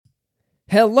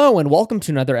Hello and welcome to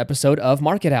another episode of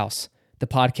Market House, the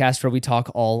podcast where we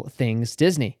talk all things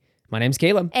Disney. My name's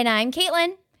Caleb. And I'm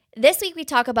Caitlin. This week we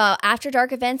talk about After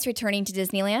Dark events returning to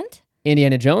Disneyland.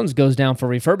 Indiana Jones goes down for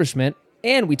refurbishment,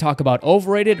 and we talk about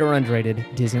overrated or underrated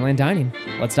Disneyland dining.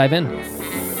 Let's dive in.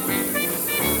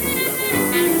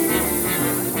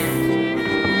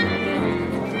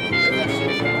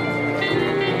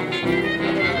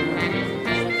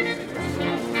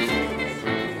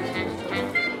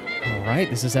 All right,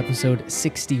 this is episode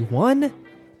 61,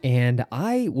 and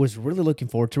I was really looking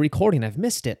forward to recording. I've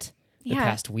missed it the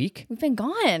past week. We've been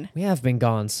gone. We have been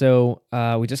gone. So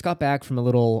we just got back from a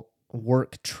little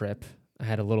work trip. I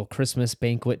had a little Christmas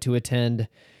banquet to attend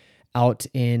out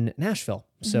in Nashville.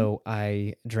 So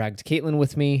I dragged Caitlin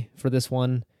with me for this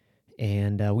one,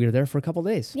 and we were there for a couple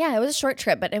days. Yeah, it was a short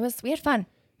trip, but we had fun.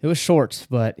 It was short,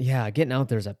 but yeah, getting out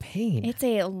there's a pain. It's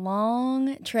a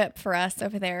long trip for us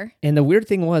over there. And the weird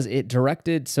thing was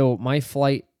so my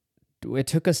flight, it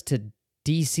took us to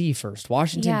D.C. first,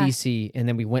 Washington, D.C., and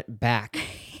then we went back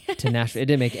to Nashville. It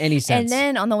didn't make any sense. And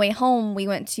then on the way home, we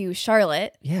went to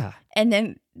Charlotte. Yeah. And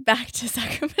then back to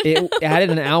Sacramento. It added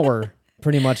an hour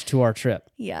pretty much to our trip.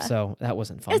 Yeah. So that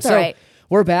wasn't fun. It's all right.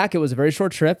 We're back. It was a very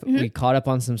short trip. We caught up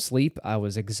on some sleep. I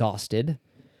was exhausted.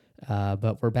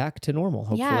 But we're back to normal,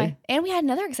 hopefully. Yeah, and we had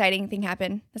another exciting thing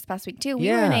happen this past week, too. We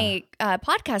were in a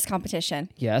podcast competition.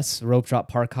 Yes, Rope Drop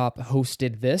Park Hop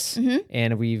hosted this,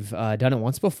 and we've done it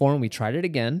once before, and we tried it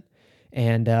again.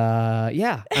 And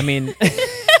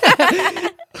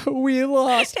we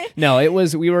lost. No, it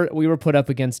was we were put up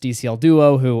against DCL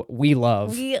Duo, who we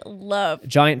love. We love.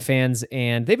 Giant fans,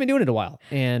 and they've been doing it a while,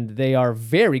 and they are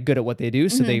very good at what they do,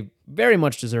 so they very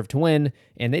much deserve to win,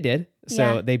 and they did.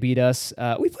 So they beat us.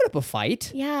 We put up a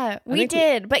fight. Yeah, we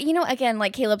did. But, again,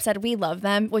 like Caleb said, we love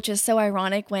them, which is so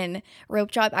ironic. When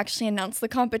Rope Drop actually announced the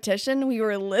competition, we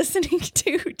were listening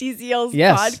to DCL's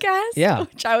podcast,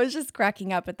 which I was just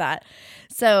cracking up at that.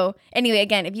 So anyway,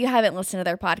 again, if you haven't listened to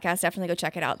their podcast, definitely go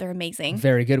check it out. They're amazing.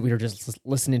 Very good. We were just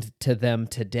listening to them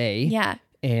today. Yeah.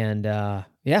 And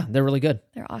they're really good.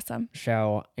 They're awesome.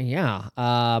 So,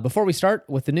 before we start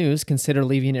with the news, consider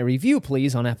leaving a review,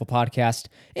 please, on Apple Podcast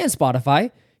and Spotify.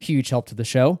 Huge help to the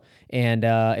show. And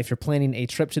if you're planning a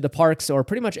trip to the parks or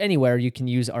pretty much anywhere, you can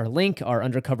use our link, our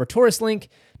undercover tourist link,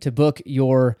 to book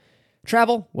your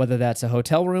travel, whether that's a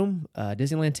hotel room,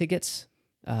 Disneyland tickets,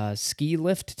 ski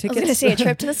lift tickets. I was going to say a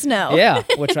trip to the snow. Yeah,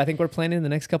 which I think we're planning in the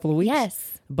next couple of weeks.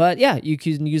 Yes. But yeah, you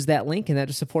can use that link, and that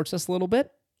just supports us a little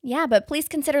bit. Yeah, but please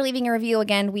consider leaving a review.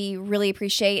 Again, we really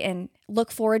appreciate and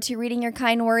look forward to reading your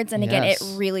kind words. And again, it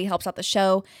really helps out the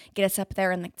show, get us up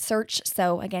there in the search.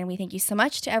 So again, we thank you so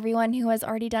much to everyone who has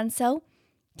already done so.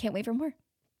 Can't wait for more.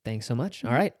 Thanks so much.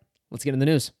 All right, let's get in the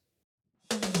news.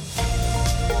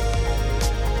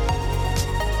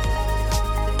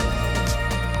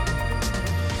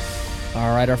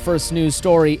 All right, our first news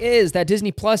story is that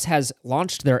Disney Plus has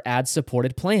launched their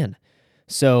ad-supported plan.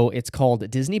 So it's called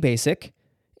Disney Basic,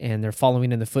 and they're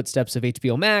following in the footsteps of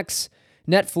HBO Max,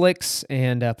 Netflix,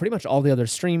 and pretty much all the other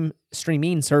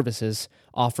streaming services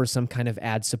offer some kind of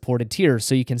ad-supported tier.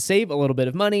 So you can save a little bit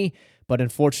of money, but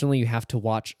unfortunately you have to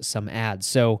watch some ads.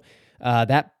 So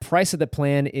that price of the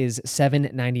plan is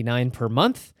 $7.99 per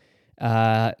month.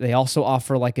 They also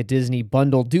offer like a Disney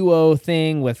Bundle Duo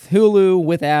thing with Hulu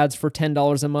with ads for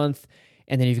 $10 a month.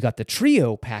 And then you've got the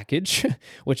Trio package,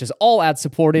 which is all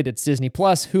ad-supported. It's Disney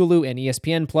Plus, Hulu, and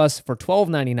ESPN Plus for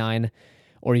 $12.99,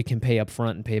 or you can pay up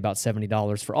front and pay about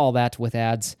 $70 for all that with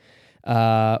ads.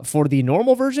 For the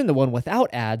normal version, the one without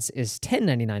ads, is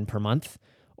 $10.99 per month,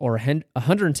 or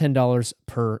 $110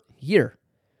 per year.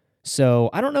 So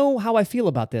I don't know how I feel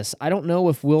about this. I don't know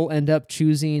if we'll end up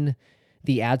choosing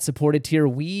the ad-supported tier.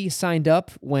 We signed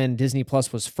up when Disney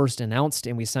Plus was first announced,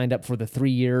 and we signed up for the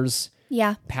 3 years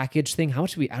package thing. How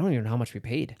much I don't even know how much we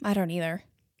paid. I don't either.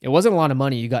 It wasn't a lot of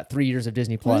money. You got 3 years of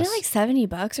Disney Plus. Wasn't it like $70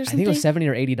 or something? I think it was $70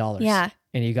 or $80. Yeah.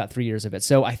 And you got 3 years of it.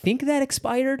 So I think that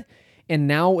expired, and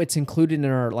now it's included in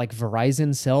our like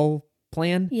Verizon cell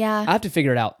plan. Yeah. I have to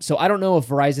figure it out. So I don't know if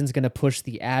Verizon's going to push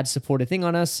the ad-supported thing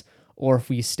on us, or if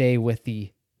we stay with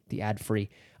the ad-free.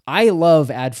 I love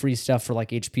ad-free stuff for like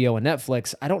HBO and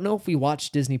Netflix. I don't know if we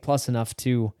watch Disney Plus enough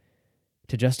to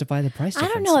justify the price difference.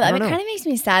 I don't know. It kind of makes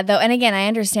me sad, though. And again, I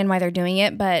understand why they're doing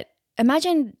it, but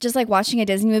imagine just like watching a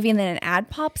Disney movie and then an ad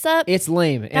pops up. It's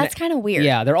lame. That's kind of weird.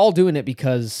 Yeah, they're all doing it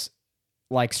because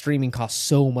like streaming costs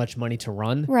so much money to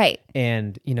run. Right.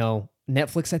 And,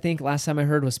 Netflix, I think, last time I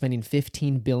heard, was spending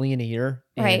 $15 billion a year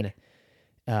in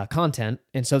content.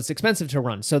 And so it's expensive to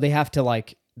run. So they have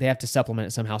to supplement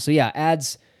it somehow. So yeah,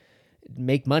 ads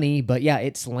make money, but yeah,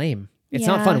 it's lame. It's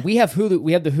not fun. We have Hulu.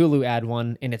 We have the Hulu ad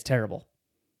one, and it's terrible.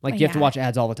 Like you have to watch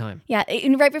ads all the time. Yeah,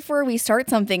 and right before we start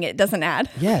something, it doesn't add.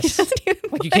 Yes.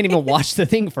 Like you can't even watch the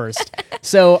thing first.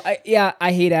 So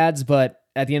I hate ads, but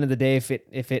at the end of the day, if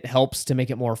it helps to make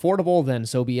it more affordable, then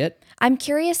so be it. I'm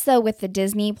curious though with the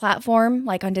Disney platform,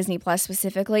 like on Disney Plus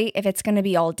specifically, if it's going to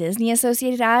be all Disney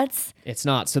associated ads. It's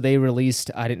not. So they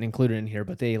released, I didn't include it in here,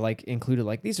 but they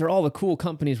included these are all the cool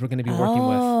companies we're going to be working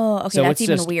with. Oh, okay, so that's it's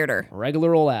even just weirder.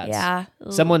 Regular old ads. Yeah.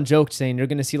 Someone joked saying you're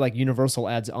going to see Universal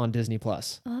ads on Disney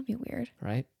Plus. Oh, that'd be weird.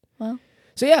 Right? Well.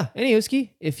 So yeah, anyway,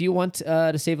 if you want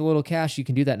to save a little cash, you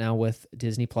can do that now with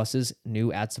Disney Plus's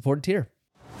new ad-supported tier.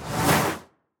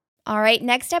 All right,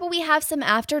 next up we have some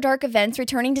After Dark events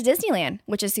returning to Disneyland,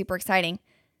 which is super exciting.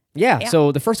 Yeah,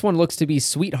 so the first one looks to be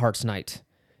Sweethearts Night,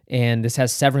 and this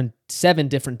has seven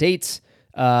different dates.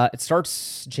 It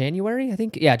starts January, I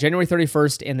think. Yeah, January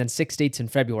 31st, and then 6 dates in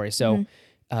February, so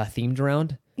themed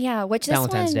around. Yeah, which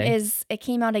Valentine's this one Day. it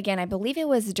came out again, I believe it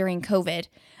was during COVID.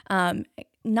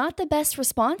 Not the best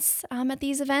response at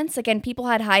these events. Again, people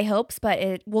had high hopes,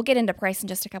 but we'll get into price in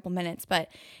just a couple minutes, but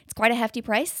it's quite a hefty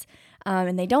price.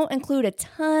 And they don't include a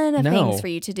ton of things for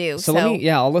you to do. So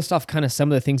I'll list off kind of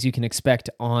some of the things you can expect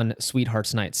on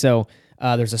Sweethearts Night. So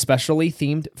there's a specially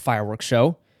themed fireworks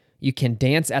show. You can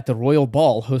dance at the Royal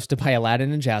Ball hosted by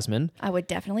Aladdin and Jasmine. I would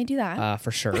definitely do that.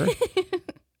 For sure.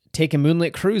 Take a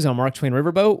moonlit cruise on Mark Twain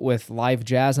Riverboat with live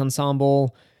jazz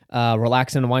ensemble.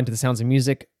 Relax and unwind to the sounds of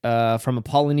music from a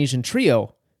Polynesian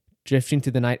trio drifting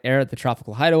through the night air at the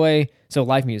Tropical Hideaway. So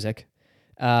live music.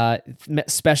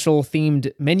 Special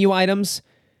themed menu items,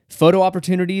 photo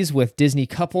opportunities with Disney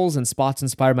couples and spots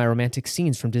inspired by romantic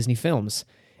scenes from Disney films.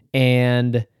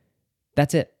 And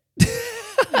that's it.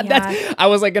 I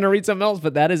was going to read something else,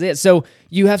 but that is it. So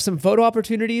you have some photo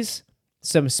opportunities,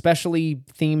 some specially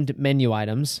themed menu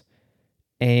items,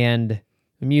 and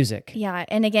music. Yeah,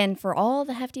 and again, for all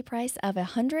the hefty price of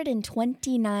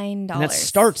 $129. And that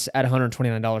starts at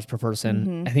 $129 per person.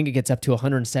 Mm-hmm. I think it gets up to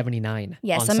 $179.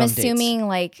 Yes, I'm assuming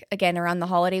again around the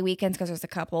holiday weekends because there's a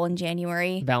couple in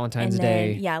January, Valentine's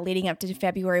Day. Yeah, leading up to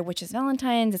February, which is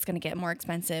Valentine's, it's going to get more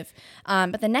expensive.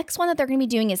 But the next one that they're going to be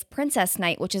doing is Princess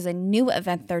Night, which is a new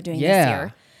event they're doing this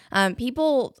year.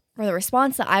 People, for the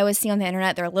response that I was seeing on the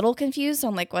internet, they're a little confused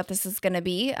on what this is going to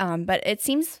be. But it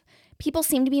seems people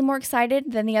seem to be more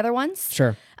excited than the other ones.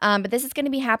 Sure. But this is going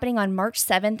to be happening on March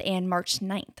 7th and March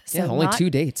 9th. So only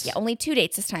 2 dates. Yeah, only 2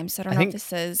 dates this time. So I don't know if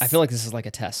this is... I feel like this is like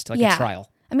a test, a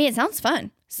trial. I mean, it sounds fun.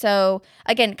 So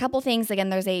again, a couple things. Again,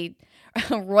 there's a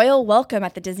royal welcome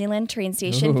at the Disneyland train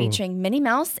station featuring Minnie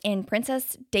Mouse and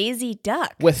Princess Daisy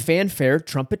Duck. With fanfare,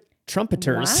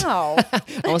 trumpeters. Wow. I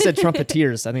almost said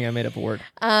trumpeteers. I think I made up a word.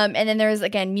 And then there's,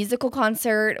 again, musical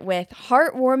concert with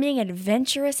heartwarming,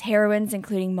 adventurous heroines,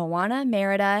 including Moana,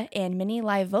 Merida, and many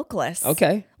live vocalists.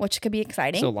 Okay. Which could be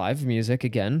exciting. So live music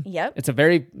again. Yep. It's a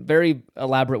very, very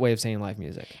elaborate way of saying live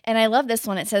music. And I love this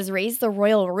one. It says, raise the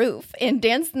royal roof and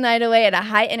dance the night away at a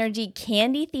high-energy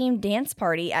candy-themed dance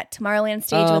party at Tomorrowland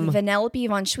stage with Vanellope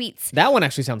von Schweetz. That one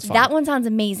actually sounds fun. That one sounds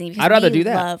amazing. I'd rather do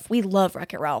that. We love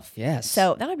Wreck-It Ralph. Yes.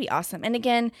 So that would be awesome. And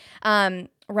again,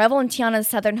 revel in Tiana's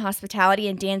Southern hospitality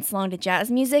and dance along to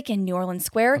jazz music in New Orleans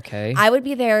Square. Okay. I would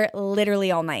be there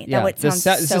literally all night. That would sound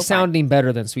so fun. This is sounding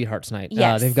better than Sweethearts Night.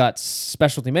 Yes. They've got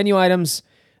specialty menu items,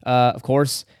 of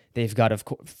course. They've got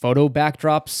photo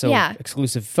backdrops, so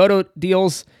exclusive photo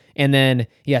deals. And then,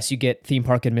 yes, you get theme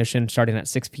park admission starting at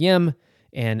 6 p.m.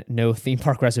 and no theme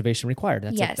park reservation required.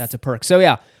 That's a perk. So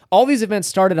yeah, all these events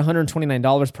start at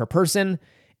 $129 per person,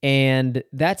 and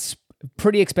that's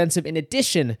pretty expensive in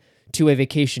addition to a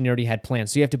vacation you already had planned.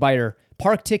 So you have to buy your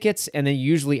park tickets, and then you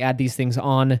usually add these things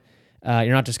on.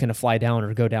 You're not just going to fly down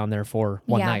or go down there for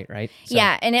one night, right? So.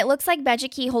 Yeah, and it looks like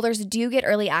Budget Key holders do get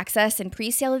early access and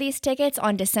pre-sale of these tickets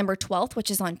on December 12th, which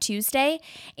is on Tuesday.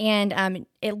 And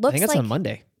it looks like... I think it's on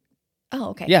Monday. Oh,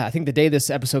 okay. Yeah, I think the day this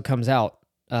episode comes out,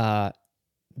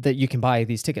 that you can buy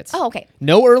these tickets. Oh, okay.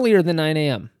 No earlier than 9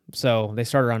 a.m. So they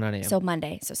start around 9 a.m. So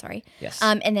Monday. So sorry. Yes.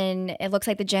 And then it looks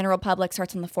like the general public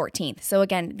starts on the 14th. So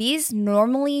again, these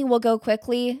normally will go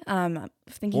quickly.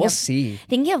 We'll see.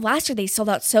 Thinking of last year, they sold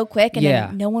out so quick, and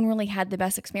then no one really had the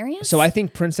best experience. So I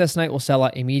think Princess Night will sell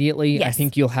out immediately. Yes. I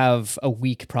think you'll have a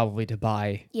week probably to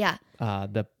buy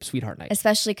the Sweetheart Night.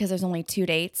 Especially because there's only 2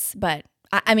 dates. But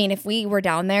I mean, if we were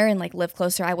down there and live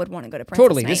closer, I would want to go to Princess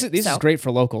Night. Totally. This is great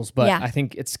for locals, but I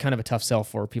think it's kind of a tough sell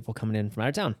for people coming in from out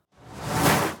of town.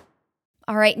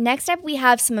 All right, next up, we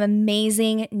have some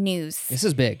amazing news. This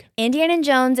is big. Indiana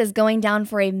Jones is going down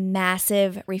for a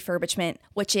massive refurbishment,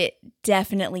 which it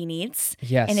definitely needs.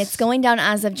 Yes. And it's going down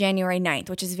as of January 9th,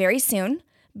 which is very soon,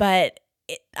 but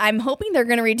I'm hoping they're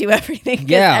going to redo everything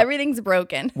because everything's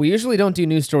broken. We usually don't do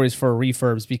news stories for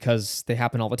refurbs because they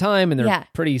happen all the time and they're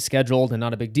pretty scheduled and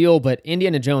not a big deal. But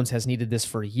Indiana Jones has needed this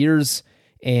for years.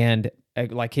 And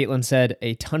like Caitlin said,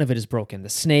 a ton of it is broken. The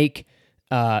snake,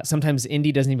 sometimes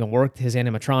Indy doesn't even work, his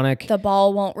animatronic. The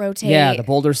ball won't rotate. Yeah, the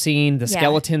boulder scene. The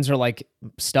skeletons are like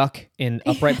stuck in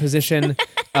upright position.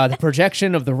 The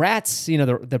projection of the rats,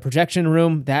 the projection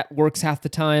room, that works half the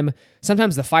time.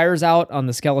 Sometimes the fire's out on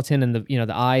the skeleton and the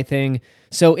eye thing.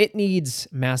 So it needs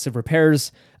massive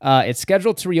repairs. It's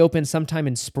scheduled to reopen sometime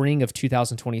in spring of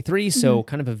 2023. So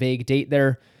kind of a vague date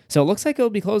there. So it looks like it'll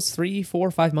be closed 3,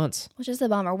 4, 5 months. Which is a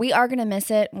bummer. We are going to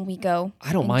miss it when we go.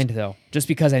 I don't mind though, just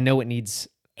because I know it needs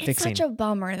fixing. It's such a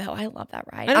bummer though. I love that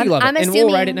ride. I know you love it, and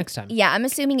we'll ride it next time. Yeah, I'm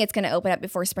assuming it's going to open up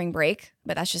before spring break,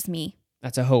 but that's just me.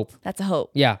 That's a hope. That's a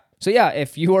hope. Yeah. So yeah,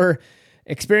 if you are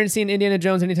experiencing Indiana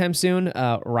Jones anytime soon,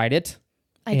 ride it.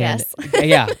 I guess.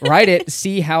 Ride it,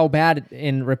 see how bad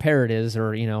in repair it is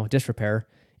or, disrepair,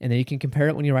 and then you can compare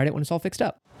it when you ride it when it's all fixed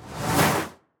up.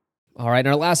 All right, and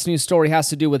our last news story has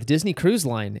to do with Disney Cruise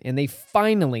Line, and they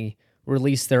finally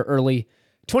released their early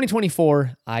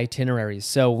 2024 itineraries.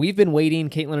 So we've been waiting,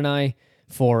 Caitlin and I,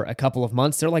 for a couple of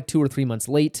months. They're like 2 or 3 months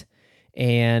late,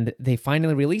 and they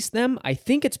finally released them. I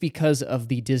think it's because of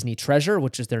the Disney Treasure,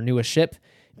 which is their newest ship,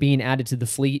 being added to the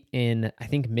fleet in, I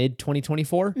think,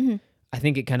 mid-2024. Mm-hmm. I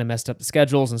think it kind of messed up the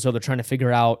schedules, and so they're trying to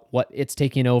figure out what it's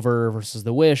taking over versus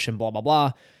the Wish and blah, blah,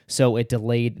 blah. So it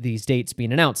delayed these dates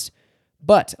being announced.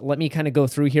 But let me kind of go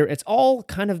through here. It's all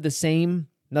kind of the same.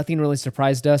 Nothing really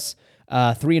surprised us.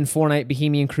 3 and 4 night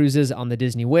Bohemian cruises on the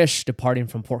Disney Wish departing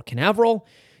from Port Canaveral.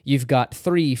 You've got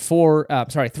 3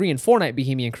 and 4 night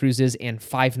Bohemian cruises and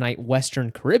 5 night Western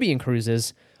Caribbean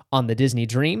cruises on the Disney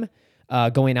Dream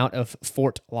going out of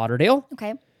Fort Lauderdale.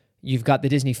 Okay. You've got the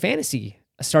Disney Fantasy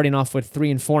starting off with 3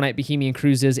 and 4 night Bohemian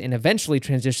cruises and eventually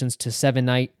transitions to 7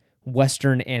 night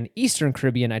Western and Eastern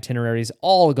Caribbean itineraries,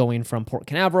 all going from Port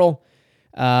Canaveral.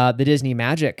 The Disney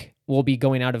Magic will be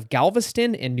going out of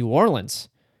Galveston and New Orleans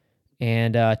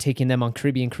and taking them on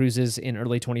Caribbean cruises in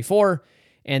early 24.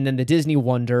 And then the Disney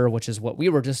Wonder, which is what we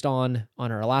were just on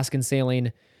our Alaskan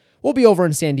sailing, will be over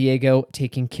in San Diego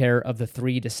taking care of the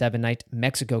 3 to 7 night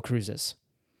Mexico cruises.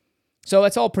 So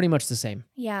it's all pretty much the same.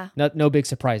 Yeah. No big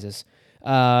surprises.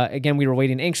 Again, we were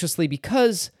waiting anxiously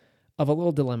because of a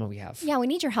little dilemma we have. Yeah, we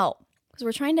need your help because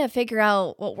we're trying to figure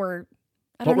out what we're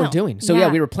doing. So yeah,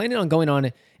 we were planning on going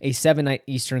on a 7 night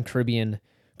Eastern Caribbean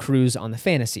cruise on the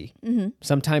Fantasy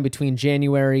sometime between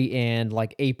January and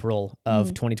like April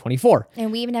of 2024.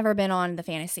 And we've never been on the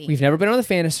Fantasy. We've never been on the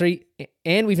Fantasy,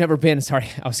 and we've never been, I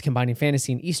was combining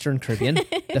Fantasy and Eastern Caribbean,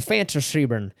 the Fantasy,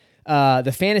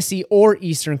 the Fantasy or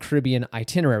Eastern Caribbean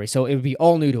itinerary. So it would be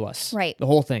all new to us. Right. The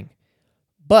whole thing.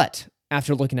 But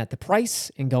after looking at the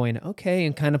price and going, okay,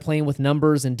 and kind of playing with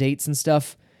numbers and dates and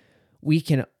stuff, we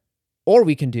can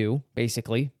do,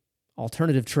 basically,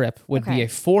 alternative trip would be a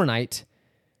 4 night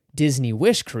Disney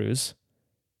Wish cruise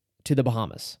to the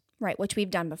Bahamas. Right, which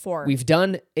we've done before. We've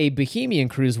done a Bohemian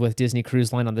cruise with Disney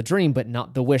Cruise Line on the Dream, but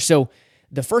not the Wish. So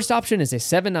the first option is a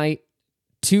 7 night,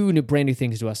 2 brand new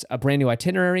things to us, a brand new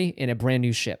itinerary and a brand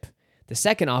new ship. The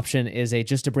second option is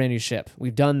just a brand new ship.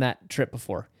 We've done that trip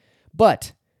before.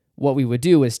 But what we would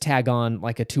do is tag on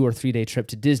like a 2 or 3 day trip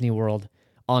to Disney World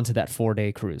onto that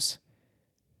 4-day cruise.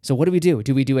 So what do we do?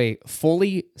 Do we do a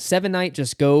fully 7 night,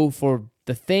 just go for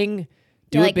the thing,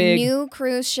 do it big? New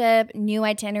cruise ship, new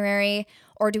itinerary,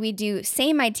 or do we do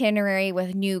same itinerary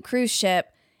with new cruise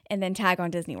ship and then tag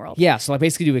on Disney World? Yeah, so I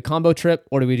basically do a combo trip,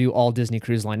 or do we do all Disney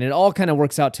Cruise Line? And it all kind of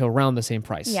works out to around the same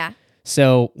price. Yeah.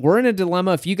 So we're in a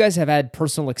dilemma. If you guys have had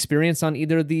personal experience on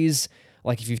either of these,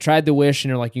 like if you've tried the Wish and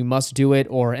you're like, you must do it,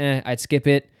 or I'd skip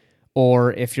it.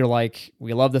 Or if you're like,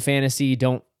 we love the Fantasy,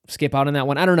 don't skip out on that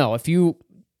one. I don't know. If you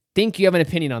think you have an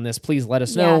opinion on this, please let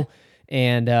us know.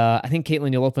 And I think,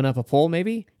 Caitlin, you'll open up a poll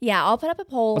maybe? Yeah, I'll put up a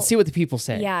poll. Let's see what the people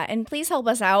say. Yeah, and please help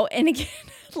us out. And again,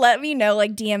 let me know,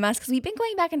 like DM us, because we've been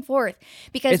going back and forth.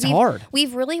 Because it's hard.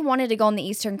 We've really wanted to go on the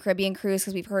Eastern Caribbean cruise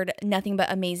because we've heard nothing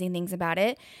but amazing things about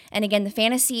it. And again, the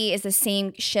Fantasy is the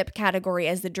same ship category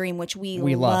as the Dream, which we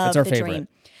love. It's our the favorite. Dream.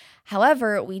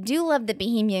 However, we do love the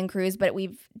Bohemian cruise, but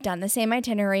we've done the same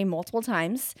itinerary multiple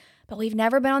times. But we've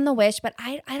never been on the Wish, but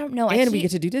I don't know. And we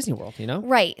get to do Disney World,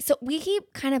 Right. So we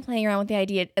keep kind of playing around with the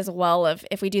idea as well of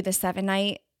if we do the 7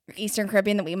 night Eastern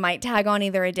Caribbean, that we might tag on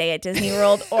either a day at Disney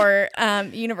World or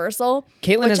Universal,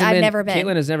 which I've never been.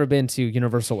 Caitlin has never been to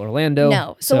Universal Orlando.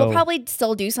 No. So we'll probably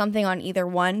still do something on either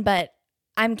one, but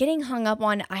I'm getting hung up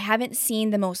on, I haven't seen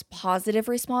the most positive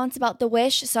response about the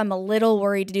Wish, so I'm a little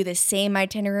worried to do the same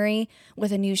itinerary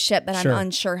with a new ship that I'm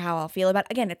unsure how I'll feel about.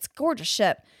 Again, it's a gorgeous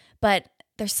ship, but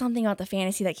there's something about the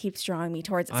fantasy that keeps drawing me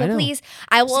towards it. So please,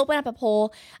 I will open up a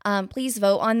poll. Please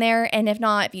vote on there. And if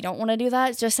not, if you don't want to do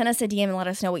that, just send us a DM and let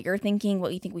us know what you're thinking,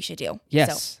 what you think we should do.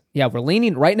 Yes. So. Yeah, we're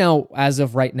leaning right now, as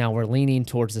of right now, we're leaning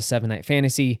towards the 7-night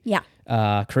fantasy. Yeah.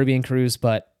 Caribbean cruise.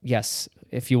 But yes,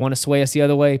 if you want to sway us the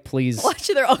other way, please. Watch,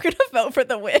 they're all going to vote for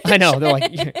the Wish. I know. They're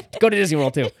like, go to Disney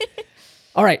World too.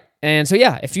 All right. And so,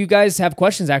 yeah, if you guys have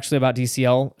questions actually about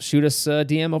DCL, shoot us a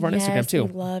DM over on Instagram too.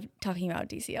 We love talking about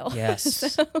DCL.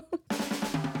 Yes.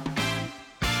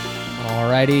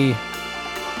 Alrighty.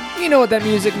 You know what that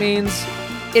music means.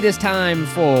 It is time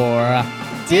for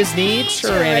Disney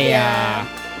Trivia.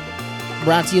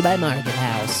 Brought to you by Market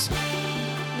House.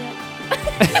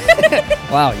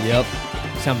 Yep. Wow, yep.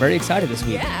 So I'm very excited this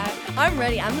week. Yeah, I'm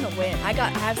ready. I'm going to win. I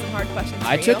have some hard questions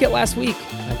I took it last week.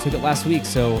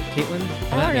 So,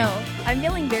 Caitlin, I don't know. I'm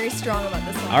feeling very strong about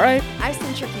this one. All right. I have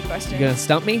some tricky questions. You going to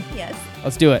stump me? Yes.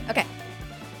 Let's do it. Okay.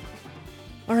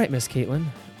 All right, Miss Caitlin.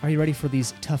 Are you ready for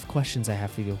these tough questions I have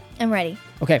for you? I'm ready.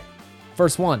 Okay.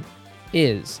 First one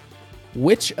is,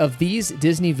 which of these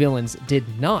Disney villains did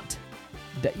not...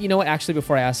 You know what? Actually,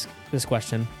 before I ask this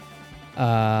question,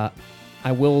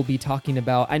 I will be talking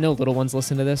about... I know little ones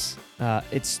listen to this.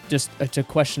 It's a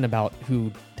question about who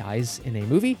dies in a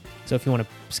movie. So if you want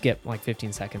to skip like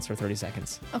 15 seconds or 30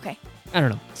 seconds. Okay. I don't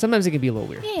know. Sometimes it can be a little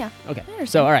weird. Yeah. Okay.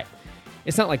 So, all right.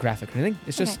 It's not like graphic or anything.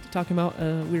 It's just talking about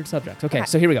weird subjects. Okay,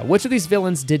 so here we go. Which of these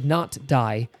villains did not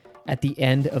die at the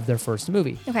end of their first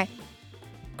movie? Okay.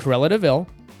 Cruella de Vil,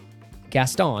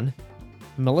 Gaston,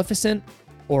 Maleficent,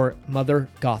 or Mother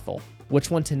Gothel? Which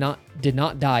one did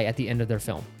not die at the end of their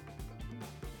film?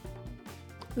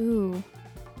 Ooh.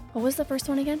 What was the first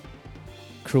one again?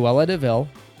 Cruella de Vil,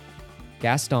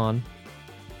 Gaston,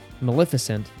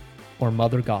 Maleficent, or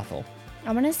Mother Gothel?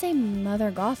 I'm going to say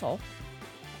Mother Gothel.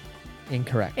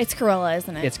 Incorrect. It's Cruella,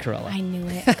 isn't it? It's Cruella. I knew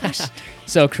it. Gosh.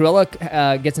 So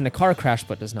Cruella gets in a car crash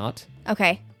but does not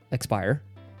expire.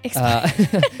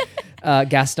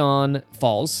 Gaston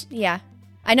falls. Yeah.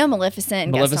 I know Maleficent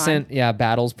and Maleficent, Gaston.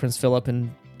 battles Prince Philip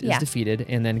and is defeated,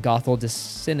 and then Gothel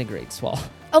disintegrates. Well,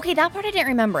 okay, that part I didn't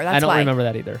remember. That's why. I don't remember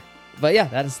that either. But yeah,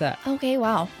 that is that. Okay,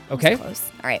 wow. Okay. That was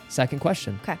close. All right. Second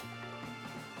question. Okay.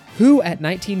 Who at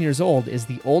 19 years old is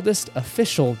the oldest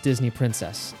official Disney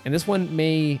princess? And this one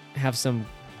may have some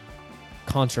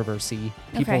controversy.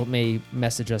 People may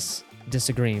message us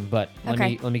disagreeing, but let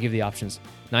me give the options.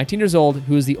 19 years old,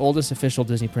 who is the oldest official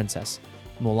Disney princess?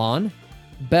 Mulan,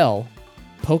 Belle,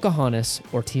 Pocahontas,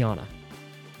 or Tiana?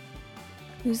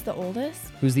 Who's the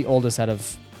oldest? Who's the oldest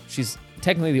she's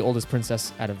technically the oldest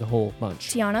princess out of the whole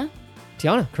bunch. Tiana?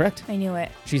 Tiana, correct. I knew it.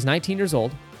 She's 19 years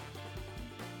old.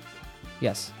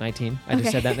 Yes, 19. I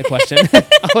just said that in the question.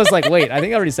 I was like, wait, I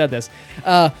think I already said this.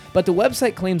 But the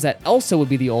website claims that Elsa would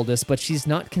be the oldest, but she's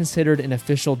not considered an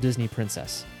official Disney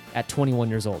princess at 21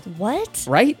 years old. What?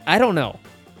 Right? I don't know.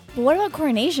 But what about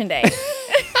Coronation Day?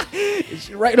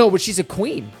 Right? No, but she's a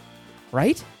queen,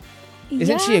 right?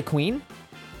 Isn't she a queen?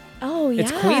 Oh, yeah.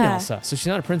 It's Queen Elsa, so she's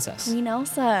not a princess. Queen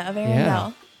Elsa of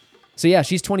Arendelle. So yeah,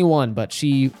 she's 21, but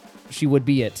she would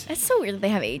be it. That's so weird that they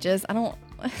have ages.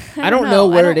 I don't know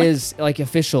where it is, like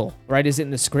official, right? Is it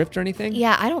in the script or anything?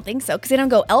 Yeah, I don't think so, because they don't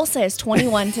go, Elsa is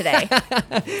 21 today.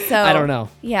 So I don't know.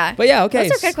 Yeah. But yeah, okay.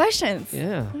 Those are good questions.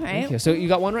 Yeah. All right. Thank you. So you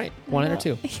got one right. One out of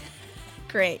two.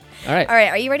 Great. All right. All right.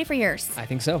 Are you ready for yours? I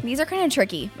think so. These are kind of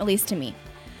tricky, at least to me.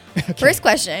 Okay. First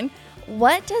question.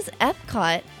 What does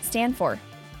Epcot stand for?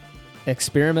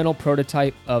 Experimental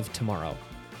Prototype of Tomorrow.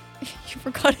 You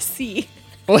forgot a C.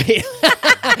 Wait.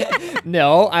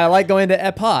 No, I like going to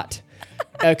Epcot.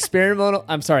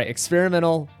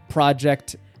 Experimental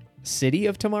Project City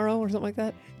of Tomorrow or something like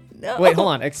that? No. Wait, hold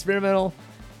on. Experimental.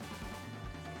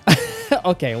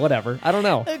 Okay, whatever. I don't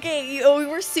know. Okay, we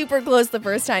were super close the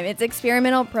first time. It's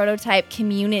Experimental Prototype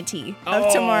Community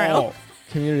of Tomorrow.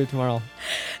 Community of Tomorrow.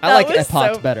 I like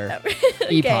Epcot better.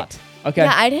 Okay. Epot. Okay.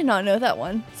 Yeah, I did not know that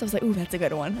one. So I was like, ooh, that's a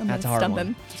good one. I'm going to stump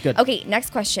him. It's good. Okay,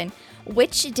 next question.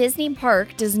 Which Disney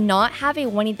park does not have a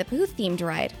Winnie the Pooh themed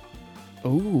ride?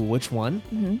 Ooh, which one?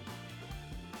 Mm-hmm.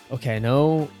 Okay, I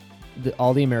know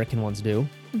all the American ones do.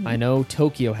 Mm-hmm. I know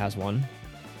Tokyo has one.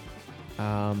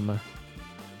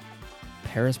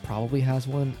 Paris probably has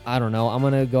one. I don't know. I'm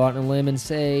going to go out on a limb and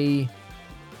say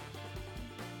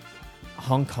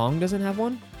Hong Kong doesn't have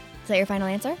one? Is that your final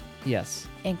answer? Yes.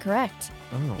 Incorrect.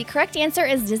 Oh. The correct answer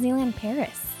is Disneyland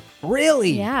Paris.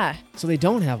 Really? Yeah. So they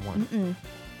don't have one? Mm-mm.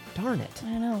 Darn it.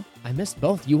 I know. I missed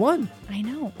both. You won. I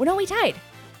know. Well, no, we tied.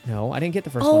 No, I didn't get the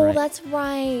first one right. Oh, that's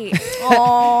right.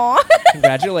 Aw.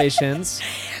 Congratulations.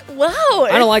 Wow.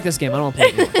 I don't like this game. I don't want to play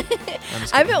it anymore.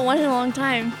 I haven't won in a long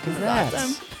time. Congrats.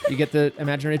 Awesome. You get the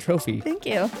imaginary trophy. Thank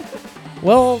you.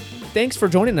 Well, thanks for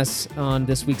joining us on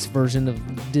this week's version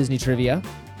of Disney Trivia.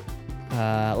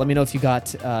 Let me know if you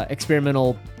got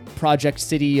experimental Project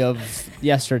City of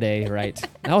yesterday right.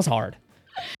 That was hard.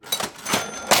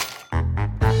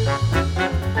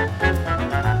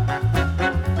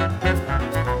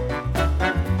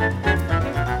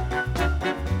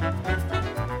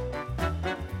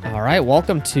 All right,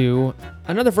 welcome to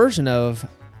another version of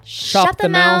Shop the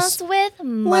Mouse with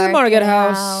Market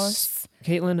House.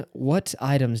 Caitlin, what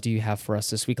items do you have for us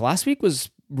this week? Last week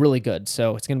was really good,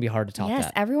 so it's going to be hard to top that.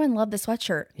 Yes, everyone loved the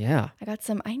sweatshirt. Yeah. I got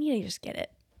some. I need to just get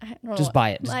it. Just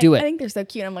buy it. Just do it. I think they're so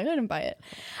cute. I'm like, I didn't buy it.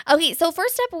 Okay, so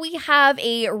first up, we have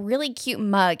a really cute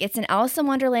mug. It's an Alice in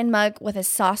Wonderland mug with a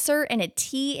saucer and a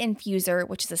tea infuser,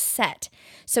 which is a set.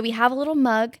 So we have a little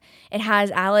mug. It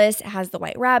has Alice. It has the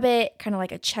white rabbit, kind of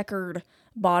like a checkered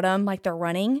bottom, like they're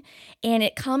running. And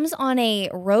it comes on a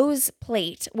rose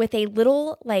plate with a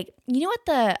little, like, you know what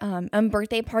the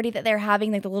birthday party that they're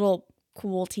having, like the little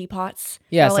cool teapots?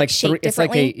 Yeah, it's it's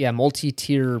like a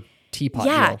multi-tier teapot.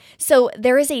 Yeah. Deal. So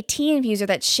there is a tea infuser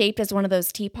that's shaped as one of those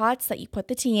teapots that you put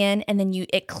the tea in, and then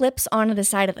it clips onto the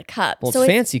side of the cup. Well, so it's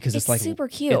fancy because it's like super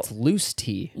cute. It's loose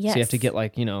tea. Yes. So you have to get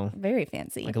very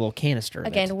fancy, like a little canister.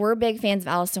 Again, we're big fans of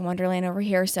Alice in Wonderland over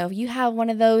here. So if you have one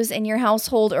of those in your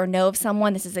household or know of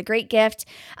someone, this is a great gift.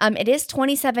 It is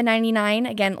 $27.99.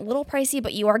 Again, a little pricey,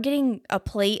 but you are getting a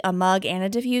plate, a mug, and a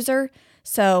diffuser.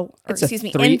 So,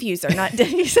 infuser, not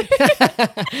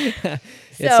diffuser.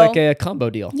 It's like a combo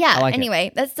deal. Yeah.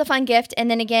 Anyway, that's the fun gift. And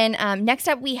then again, next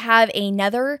up, we have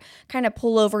another kind of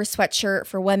pullover sweatshirt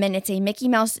for women. It's a Mickey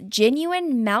Mouse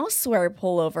genuine mousewear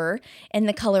pullover in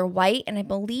the color white. And I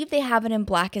believe they have it in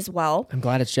black as well. I'm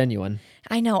glad it's genuine.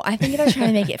 I know. I think they're trying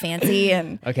to make it fancy.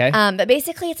 And okay. But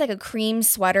basically, it's like a cream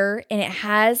sweater, and it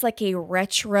has like a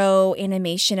retro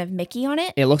animation of Mickey on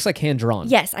it. It looks like hand drawn.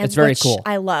 Yes. It's very cool.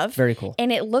 I love. Very cool.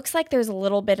 And it looks like there's a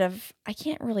little bit of, I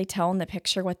can't really tell in the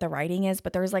picture what the writing is,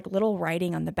 but there's like little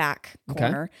writing on the back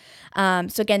corner.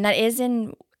 So again, that is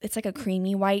it's like a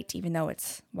creamy white, even though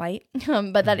it's white.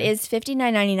 But that is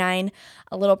 $59.99,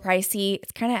 a little pricey.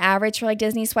 It's kind of average for like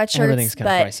Disney sweatshirts. Everything's kind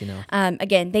of pricey now.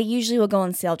 Again, they usually will go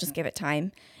on sale. Just give it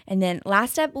time. And then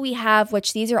last up we have,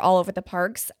 which these are all over the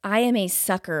parks. I am a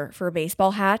sucker for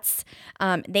baseball hats.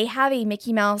 They have a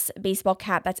Mickey Mouse baseball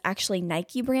cap that's actually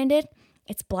Nike branded.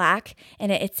 It's black, and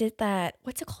it's that,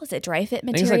 what's it called? Is it dry fit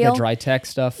material? I think it's like the dry tech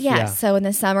stuff. Yeah. So in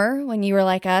the summer, when you were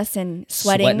like us and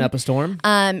sweating up a storm,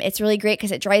 it's really great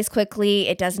because it dries quickly.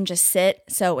 It doesn't just sit,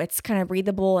 so it's kind of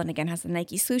breathable, and again has the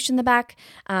Nike swoosh in the back.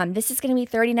 This is going to be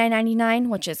 $39.99,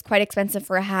 which is quite expensive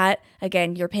for a hat.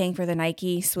 Again, you're paying for the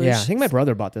Nike swoosh. Yeah, I think my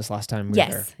brother bought this last time we were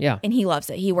there. Yeah, and he loves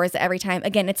it. He wears it every time.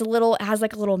 Again, it has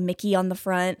like a little Mickey on the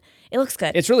front. It looks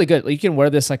good. It's really good. You can wear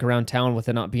this like around town with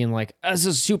it not being like, this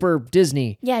is super Disney.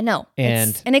 Yeah, no.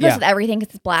 And it goes with everything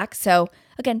because it's black. So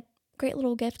again, great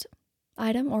little gift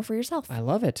item or for yourself. I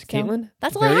love it. So Caitlin,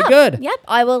 that's all I have. Very good. Yep.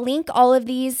 I will link all of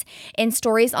these in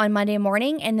stories on Monday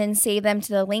morning and then save them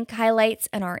to the link highlights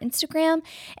in our Instagram.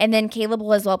 And then Caleb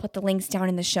will as well put the links down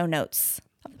in the show notes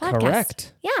of the podcast.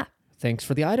 Correct. Yeah. Thanks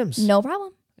for the items. No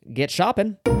problem. Get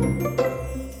shopping.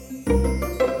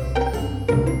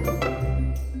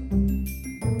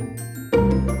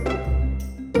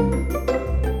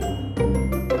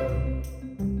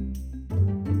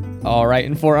 All right,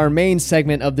 and for our main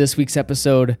segment of this week's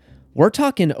episode, we're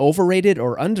talking overrated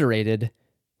or underrated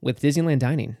with Disneyland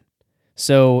dining.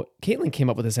 So Caitlin came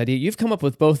up with this idea. You've come up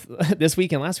with both this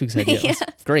week and last week's idea. Yeah.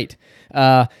 Great.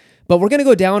 But we're going to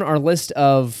go down our list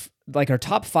of like our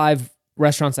top 5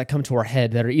 restaurants that come to our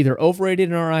head that are either overrated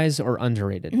in our eyes or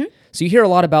underrated. Mm-hmm. So you hear a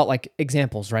lot about like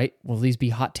examples, right? Will these be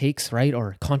hot takes, right?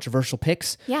 Or controversial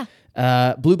picks?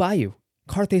 Yeah. Blue Bayou,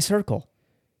 Carthay Circle.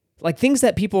 Like things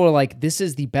that people are like, this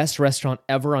is the best restaurant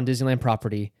ever on Disneyland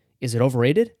property. Is it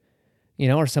overrated?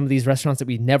 Or some of these restaurants that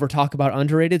we never talk about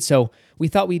underrated. So we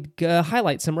thought we'd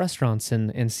highlight some restaurants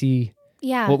and see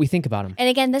what we think about them. And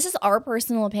again, this is our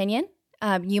personal opinion.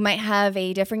 You might have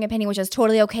a differing opinion, which is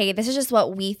totally okay. This is just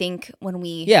what we think when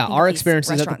we think our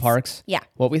experiences at the parks. Yeah.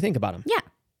 What we think about them. Yeah.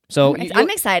 So I'm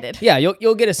excited. Yeah,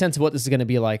 you'll get a sense of what this is going to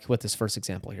be like with this first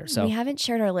example here. So we haven't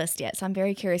shared our list yet, so I'm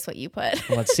very curious what you put.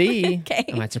 Let's see. Okay.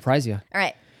 I might surprise you.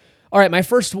 All right. My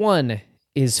first one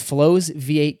is Flo's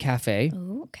V8 Cafe.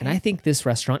 Ooh, okay. And I think this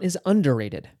restaurant is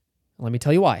underrated. Let me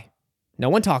tell you why. No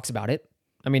one talks about it.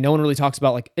 I mean, no one really talks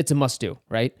about like it's a must-do,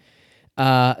 right?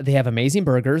 They have amazing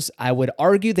burgers. I would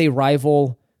argue they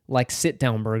rival like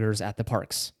sit-down burgers at the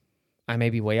parks. I may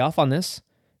be way off on this,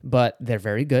 but they're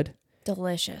very good.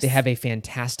 Delicious. They have a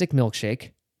fantastic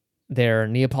milkshake. Their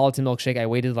Neapolitan milkshake, I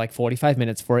waited like 45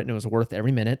 minutes for it, and it was worth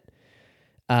every minute.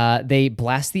 They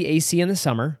blast the AC in the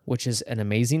summer, which is an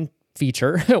amazing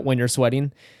feature when you're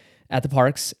sweating at the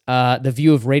parks. The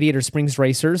view of Radiator Springs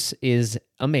Racers is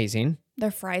amazing.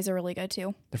 Their fries are really good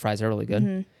too. The fries are really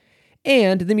good.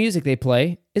 And the music they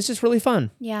play is just really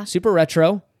fun. Yeah. Super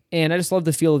retro. And I just love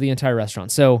the feel of the entire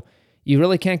restaurant. So you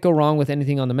really can't go wrong with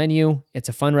anything on the menu. It's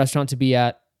a fun restaurant to be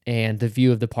at. And the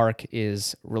view of the park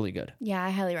is really good. Yeah,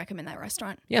 I highly recommend that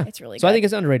restaurant. Yeah. It's really good. So I think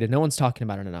it's underrated. No one's talking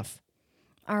about it enough.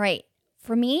 All right.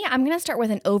 For me, I'm going to start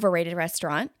with an overrated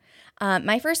restaurant.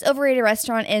 My first overrated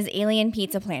restaurant is Alien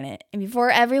Pizza Planet. And before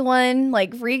everyone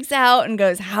like freaks out and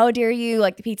goes, how dare you,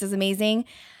 like the pizza's amazing,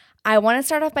 I want to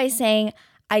start off by saying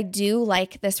I do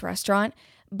like this restaurant,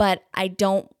 but I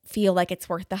don't feel like it's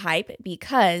worth the hype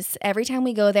because every time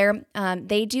we go there,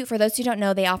 they do, for those who don't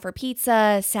know, they offer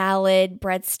pizza, salad,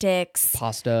 breadsticks,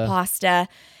 pasta.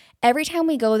 Every time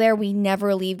we go there, we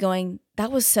never leave going,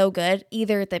 that was so good.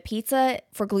 Either the pizza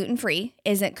for gluten-free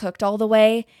isn't cooked all the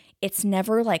way, it's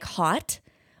never like hot.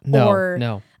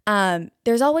 No.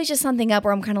 There's always just something up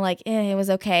where I'm kind of like, it was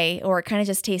okay, or it kind of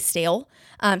just tastes stale.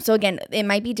 So again, it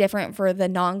might be different for the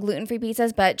non-gluten-free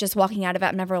pizzas, but just walking out of it,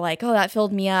 I'm never like, oh, that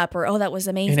filled me up, or oh, that was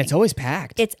amazing. And it's always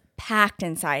packed. It's packed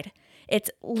inside. It's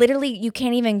literally, you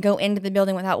can't even go into the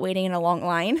building without waiting in a long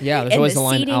line. Yeah, there's always a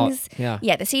line out.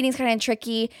 Yeah, the seating's kind of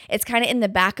tricky. It's kind of in the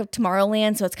back of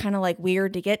Tomorrowland, so it's kind of like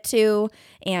weird to get to.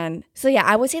 And so yeah,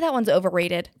 I would say that one's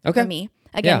overrated for me.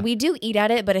 Again, we do eat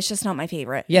at it, but it's just not my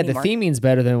favorite anymore. The theming's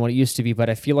better than what it used to be, but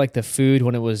I feel like the food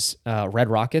when it was Red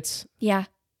Rockets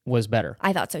was better.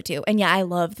 I thought so too. And yeah, I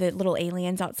love the little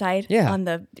aliens outside on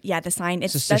the sign.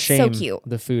 It's just that's a shame so cute.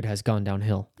 The food has gone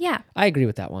downhill. Yeah. I agree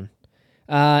with that one.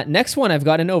 Next one, I've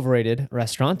got an overrated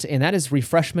restaurant, and that is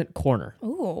Refreshment Corner.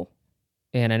 Ooh.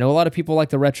 And I know a lot of people like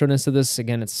the retroness of this.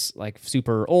 Again, it's like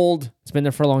super old. It's been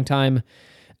there for a long time.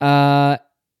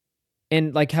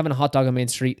 And like having a hot dog on Main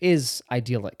Street is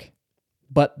idyllic,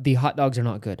 but the hot dogs are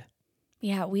not good.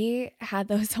 Yeah, we had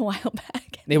those a while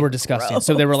back. They were disgusting. Gross.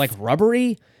 So they were like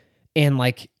rubbery and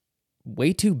like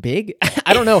way too big.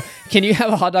 I don't know. Can you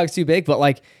have a hot dog too big? But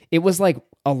like it was like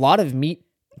a lot of meat,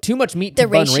 too much meat to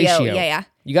bun ratio. Yeah.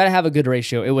 You got to have a good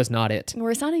ratio. It was not it.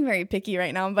 We're sounding very picky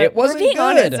right now, but it wasn't we're being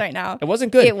good. honest right now. It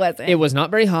wasn't good. It wasn't. It was not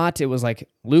very hot. It was like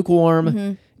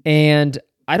lukewarm. And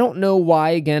I don't know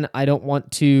why, again, I don't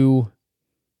want to...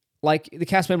 Like, the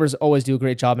cast members always do a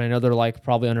great job, and I know they're, like,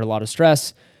 probably under a lot of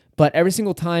stress, but every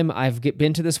single time I've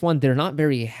been to this one, they're not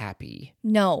very happy.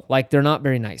 No. Like, they're not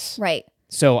very nice. Right.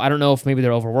 So I don't know if maybe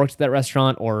they're overworked at that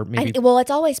restaurant, or maybe... Well, it's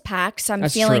always packed, so I'm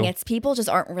feeling true. it's people just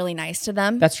aren't really nice to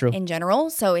them. That's true. In general,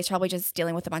 so it's probably just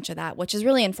dealing with a bunch of that, which is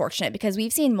really unfortunate, because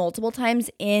we've seen multiple times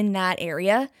in that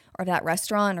area, or that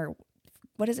restaurant, or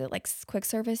what is it, like quick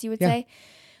service, you would say?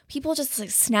 People just, like,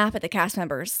 snap at the cast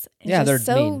members. It's they're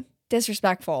so mean.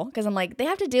 Disrespectful, because I'm like, they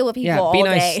have to deal with people all day. Be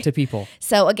nice to people.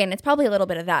 So again, it's probably a little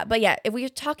bit of that. But yeah, if we're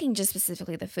talking just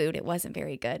specifically the food, it wasn't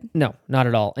very good. No, not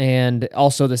at all. And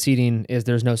also the seating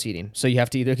there's no seating. So you have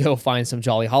to either go find some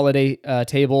Jolly Holiday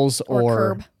tables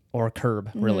or curb,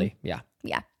 really. Yeah.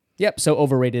 Yep. So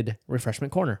overrated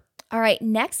Refreshment Corner. All right.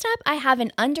 Next up, I have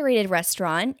an underrated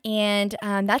restaurant, and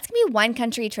that's going to be Wine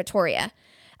Country Trattoria.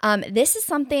 This is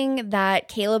something that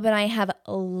Caleb and I have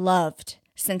loved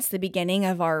since the beginning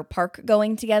of our park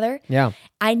going together. Yeah.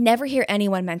 I never hear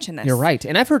anyone mention this. You're right.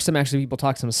 And I've heard some people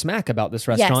talk some smack about this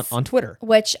restaurant on Twitter.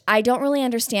 Which I don't really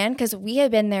understand, because we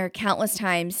have been there countless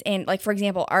times. And like, for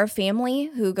example, our family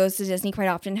who goes to Disney quite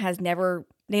often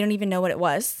they don't even know what it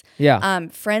was. Yeah.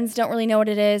 Friends don't really know what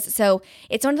it is. So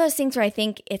it's one of those things where I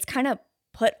think it's kind of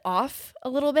put off a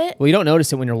little bit. Well, you don't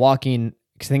notice it when you're walking,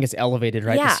 because I think it's elevated,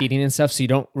 right? Yeah. The seating and stuff. So you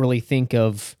don't really think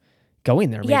of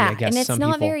going there, maybe, I guess. And it's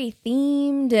not very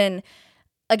themed, and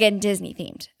again, Disney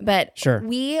themed. But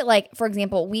we, like, for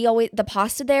example, the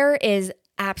pasta there is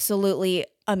absolutely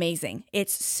amazing.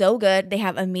 It's so good. They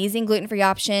have amazing gluten-free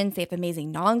options. They have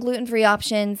amazing non-gluten-free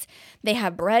options. They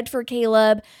have bread for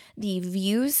Caleb. The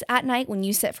views at night when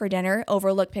you sit for dinner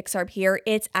overlook Pixar Pier,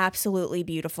 it's absolutely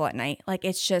beautiful at night. Like,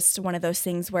 it's just one of those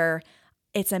things where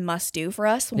it's a must-do for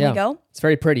us when we go. It's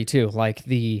very pretty, too. Like,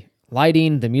 the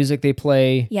lighting, the music they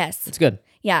play. Yes. It's good.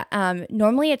 Yeah.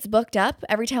 Normally it's booked up.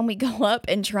 Every time we go up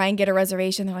and try and get a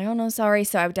reservation, they're like, oh, no, sorry.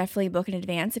 So I would definitely book in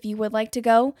advance if you would like to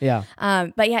go. Yeah.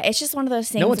 But yeah, it's just one of those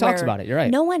things. No one talks about it. You're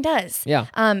right. No one does. Yeah.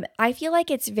 I feel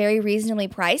like it's very reasonably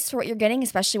priced for what you're getting,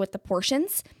 especially with the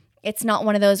portions. It's not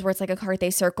one of those where it's like a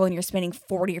Carthay circle and you're spending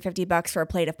 $40 or $50 for a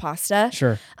plate of pasta.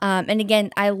 Sure. And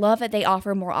again, I love that they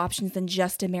offer more options than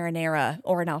just a marinara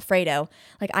or an Alfredo.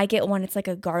 Like, I get one, it's like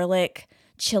a garlic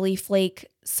chili flake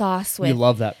sauce with. You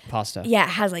love that pasta. Yeah, it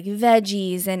has like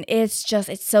veggies and it's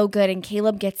so good. And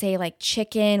Caleb gets a like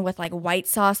chicken with like white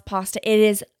sauce pasta. It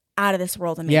is out of this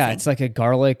world amazing. Yeah, it's like a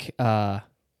garlic, what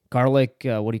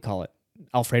do you call it?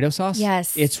 Alfredo sauce?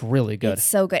 Yes. It's really good. It's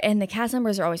so good. And the cast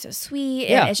members are always so sweet.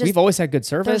 Yeah, and it's just, we've always had good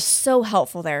service. They're so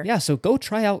helpful there. Yeah, so go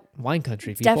try out Wine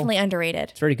Country, people. Definitely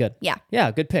underrated. It's very good. Yeah.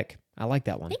 Yeah, good pick. I like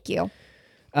that one. Thank you.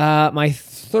 My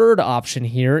third option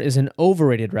here is an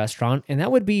overrated restaurant, and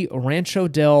that would be Rancho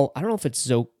del, I don't know if it's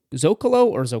Zocalo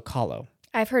or Zocalo.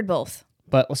 I've heard both.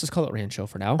 But let's just call it Rancho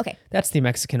for now. Okay. That's the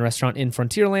Mexican restaurant in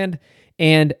Frontierland,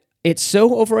 and it's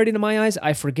so overrated in my eyes,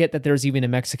 I forget that there's even a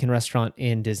Mexican restaurant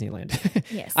in Disneyland.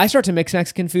 Yes. I start to mix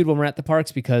Mexican food when we're at the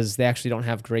parks because they actually don't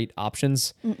have great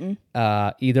options.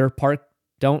 Either park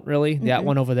don't really. That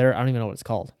one over there, I don't even know what it's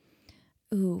called.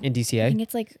 Ooh. In DCA. I think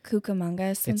it's like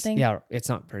Cucamonga something. It's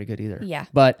not very good either. Yeah.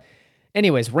 But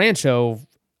anyways, Rancho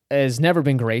has never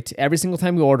been great. Every single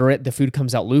time we order it, the food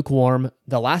comes out lukewarm.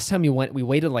 The last time we went, we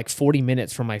waited like 40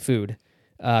 minutes for my food.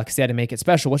 Because they had to make it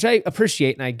special, which I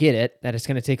appreciate and I get it that it's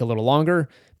going to take a little longer,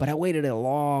 but I waited a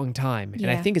long time.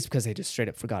 And I think it's because they just straight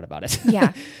up forgot about it.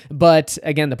 Yeah. But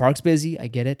again, the park's busy. I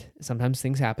get it. Sometimes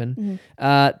things happen.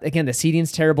 Again, the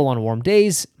seating's terrible on warm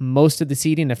days. Most of the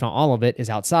seating, if not all of it, is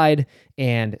outside.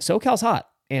 And SoCal's hot.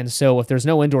 And so if there's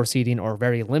no indoor seating or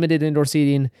very limited indoor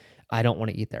seating, I don't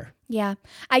want to eat there. Yeah.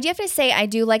 I do have to say, I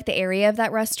do like the area of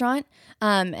that restaurant,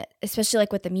 especially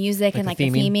like with the music and like the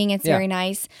theming. It's very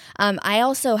nice. I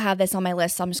also have this on my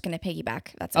list, so I'm just going to piggyback.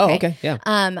 That's okay. Oh, okay. Yeah.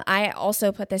 I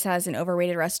also put this as an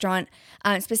overrated restaurant,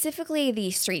 specifically the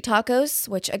street tacos,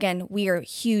 which again, we are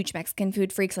huge Mexican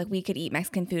food freaks. Like we could eat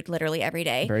Mexican food literally every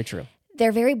day. Very true.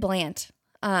 They're very bland.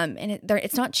 And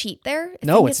it's not cheap there.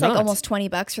 No, think it's like not. almost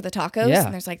 $20 for the tacos. Yeah.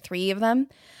 And there's like 3 of them.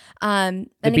 The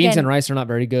beans and rice are not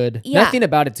very good. Yeah. Nothing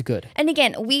about it's good. And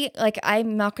again,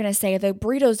 I'm not going to say the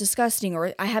burrito's disgusting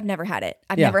or I have never had it.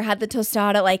 I've never had the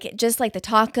tostada, just like the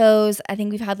tacos. I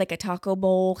think we've had like a taco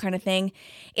bowl kind of thing.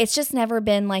 It's just never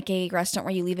been like a restaurant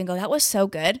where you leave and go, that was so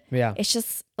good. Yeah. It's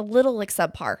just a little like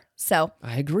subpar. So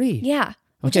I agree. Yeah.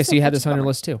 Okay. So you had this on your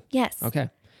list too? Yes.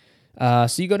 Okay. So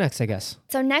you go next, I guess.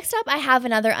 So next up, I have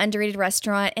another underrated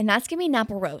restaurant, and that's going to be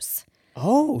Napa Rose.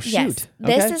 Oh, shoot. Yes.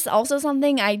 This is also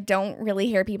something I don't really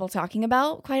hear people talking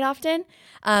about quite often.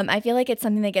 I feel like it's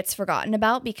something that gets forgotten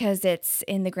about because it's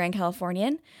in the Grand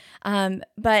Californian.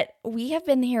 But we have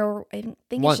been here, I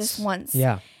think it's just once.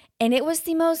 Yeah. And it was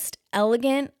the most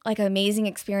elegant, amazing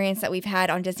experience that we've had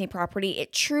on Disney property.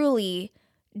 It truly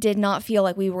did not feel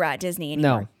like we were at Disney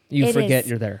anymore. No, you forget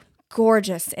you're there.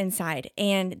 Gorgeous inside.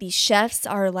 And the chefs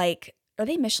are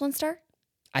they Michelin star?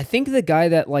 I think the guy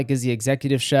that is the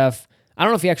executive chef, I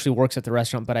don't know if he actually works at the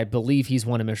restaurant, but I believe he's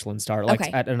won a Michelin star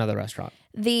at another restaurant.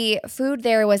 The food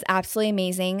there was absolutely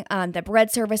amazing. The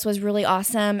bread service was really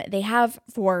awesome. They have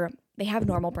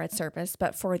normal bread service,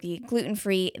 but for the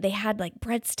gluten-free, they had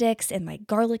breadsticks and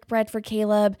garlic bread for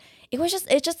Caleb.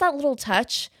 It's just that little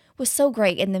touch was so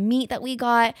great. And the meat that we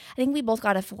got, I think we both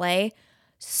got a filet.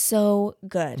 So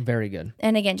good. Very good.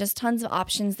 And again, just tons of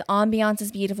options. The ambiance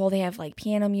is beautiful. They have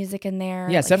piano music in there.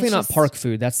 Yeah, it's definitely not park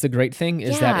food. That's the great thing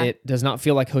is that it does not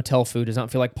feel like hotel food, does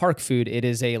not feel like park food. It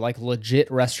is a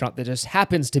legit restaurant that just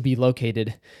happens to be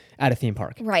located at a theme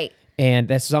park. Right. And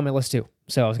that's on my list too.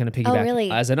 So I was going to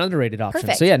piggyback as an underrated option.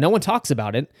 Perfect. So yeah, no one talks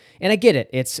about it. And I get it.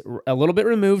 It's a little bit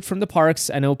removed from the parks.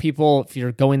 I know people, if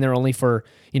you're going there only for,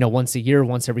 once a year,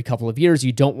 once every couple of years,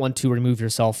 you don't want to remove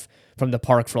yourself from the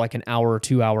park for an hour or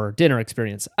 2 hour dinner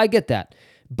experience. I get that.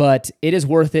 But it is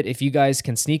worth it if you guys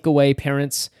can sneak away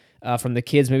parents from the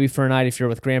kids, maybe for a night if you're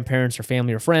with grandparents or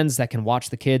family or friends that can watch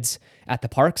the kids at the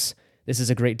parks. This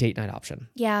is a great date night option.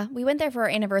 Yeah, we went there for our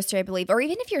anniversary, I believe, or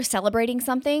even if you're celebrating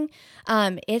something,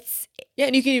 it's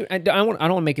and you can. I don't want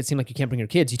to make it seem like you can't bring your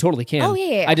kids. You totally can. Oh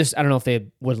yeah. I don't know if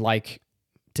they would like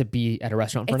to be at a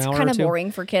restaurant for an hour or two. It's kind of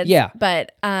boring for kids. Yeah,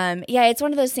 but it's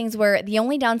one of those things where the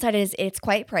only downside is it's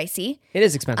quite pricey. It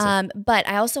is expensive. But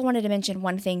I also wanted to mention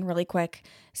one thing really quick.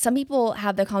 Some people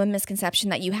have the common misconception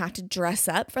that you have to dress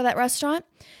up for that restaurant.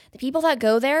 The people that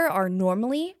go there are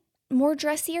normally more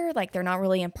dressier, they're not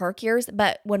really in park years,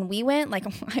 but when we went, I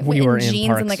went in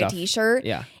jeans and a t-shirt.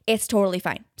 Yeah, it's totally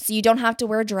fine. So you don't have to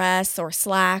wear a dress or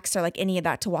slacks or any of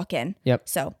that to walk in. Yep.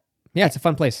 So yeah, it's a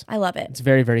fun place. I love it. It's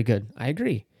very, very good. I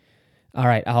agree. All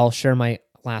right, I'll share my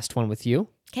last one with you.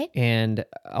 Okay. And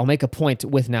I'll make a point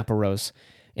with Napa Rose,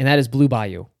 and that is Blue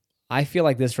Bayou. I feel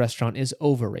like this restaurant is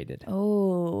overrated.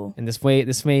 Oh. And this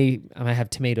may, I might have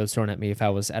tomatoes thrown at me if I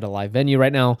was at a live venue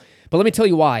right now. But let me tell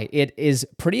you why. It is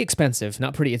pretty expensive.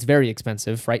 Not pretty, it's very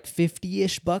expensive, right?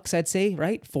 $50-ish bucks, I'd say,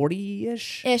 right?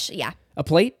 $40-ish? Yeah. A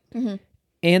plate? Mm-hmm.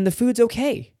 and the food's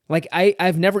okay. Like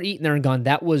I've never eaten there and gone,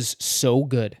 that was so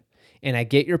good. And I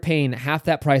get you're paying half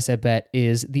that price, I bet,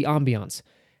 is the ambiance.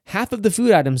 Half of the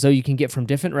food items, though, you can get from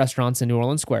different restaurants in New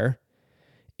Orleans Square.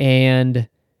 And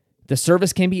the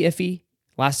service can be iffy.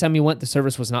 Last time we went, the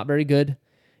service was not very good.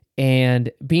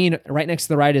 And being right next to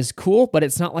the ride is cool, but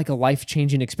it's not like a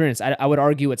life-changing experience. I would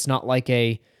argue it's not like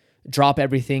a drop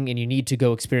everything and you need to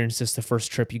go experience this the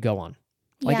first trip you go on.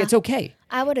 Like, it's okay.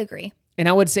 I would agree. And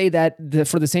I would say that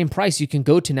for the same price, you can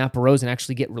go to Napa Rose and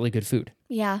actually get really good food.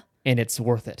 Yeah. And it's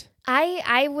worth it.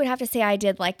 I would have to say I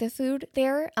did like the food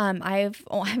there. I've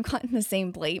gotten the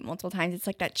same plate multiple times. It's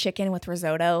like that chicken with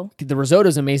risotto. The risotto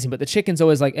is amazing, but the chicken's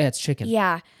always like, it's chicken.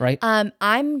 Yeah. Right?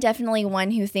 I'm definitely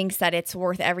one who thinks that it's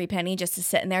worth every penny just to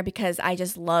sit in there because I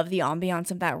just love the ambiance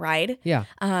of that ride. Yeah.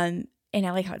 And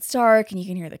I like how it's dark and you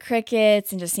can hear the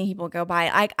crickets and just seeing people go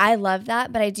by. I love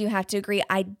that, but I do have to agree.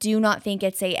 I do not think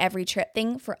it's a every trip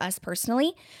thing for us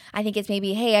personally. I think it's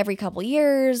maybe, hey, every couple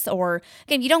years, or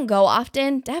again, if you don't go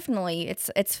often, definitely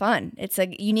it's fun. It's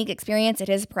a unique experience. It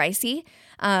is pricey,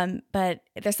 but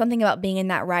there's something about being in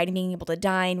that ride and being able to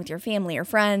dine with your family or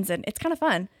friends, and it's kind of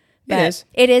fun. But it is.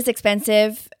 It is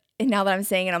expensive. And now that I'm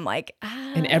saying it, I'm like,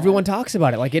 And everyone talks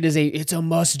about it. Like it's a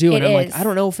must do. And I'm like, I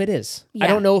don't know if it is. Yeah. I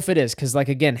don't know if it is. Cause like,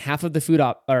 again, half of the food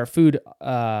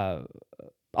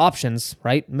options,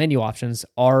 right? Menu options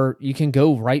are, you can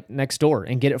go right next door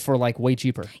and get it for like way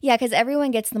cheaper. Yeah. Cause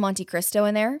everyone gets the Monte Cristo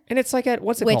in there. And it's like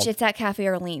what's it called? Which it's at Cafe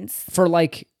Orleans. For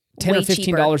like $10 or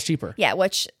 $15 cheaper. Yeah,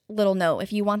 which, little note,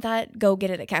 if you want that, go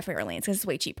get it at Cafe Orleans because it's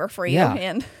way cheaper for you. Yeah.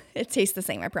 And it tastes the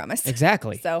same, I promise.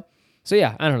 Exactly. So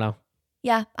yeah, I don't know.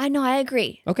 Yeah, I know. I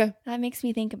agree. Okay. That makes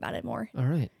me think about it more. All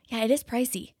right. Yeah, it is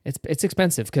pricey. It's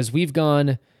expensive because we've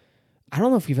gone, I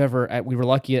don't know if we were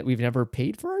lucky that we've never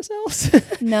paid for ourselves.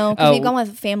 No, because we've gone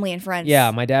with family and friends. Yeah,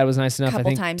 my dad was nice enough, I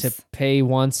think, times. to pay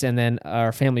once, and then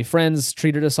our family friends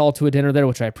treated us all to a dinner there,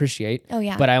 which I appreciate. Oh,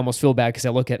 yeah. But I almost feel bad because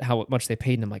I look at how much they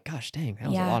paid, and I'm like, gosh, dang, that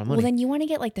was a lot of money. Well, then you want to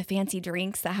get like the fancy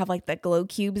drinks that have like the glow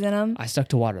cubes in them. I stuck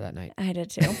to water that night. I did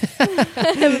too.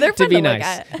 They're fun to be nice.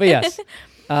 Look at. But yes.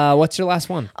 What's your last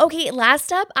one? Okay,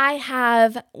 last up I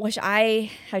have, which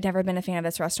I have never been a fan of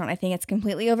this restaurant. I think it's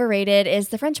completely overrated, is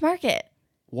the French Market.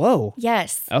 Whoa.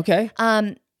 Yes. Okay.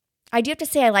 I do have to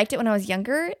say I liked it when I was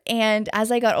younger, and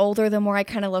as I got older, the more I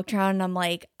kind of looked around and I'm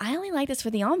like, I only like this for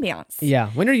the ambiance. Yeah.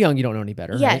 When you're young, you don't know any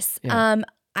better. Yes. Right? Yeah.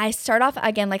 I start off,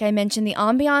 again, like I mentioned, the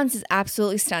ambiance is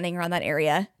absolutely stunning around that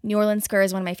area. New Orleans Square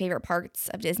is one of my favorite parts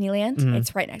of Disneyland. Mm-hmm.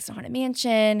 It's right next to Haunted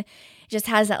Mansion. It just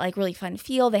has that like really fun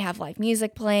feel. They have live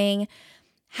music playing.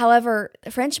 However,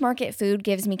 the French Market food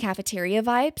gives me cafeteria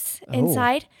vibes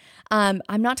inside. I'm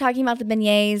not talking about the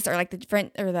beignets or like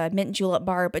the mint julep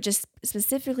bar, but just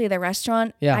specifically the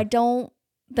restaurant. Yeah.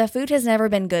 The food has never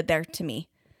been good there to me.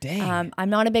 Dang.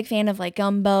 I'm not a big fan of like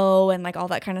gumbo and like all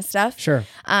that kind of stuff. Sure.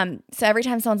 So every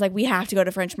time someone's like, we have to go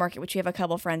to French Market, which we have a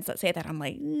couple friends that say that, I'm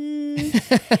like,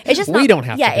 it's just we don't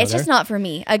have to go it's there. just not for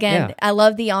me. Again, I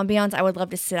love the ambiance. I would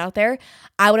love to sit out there.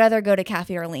 I would rather go to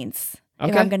Cafe Orleans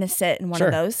if I'm going to sit in one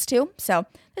of those two. So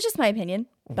that's just my opinion.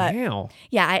 But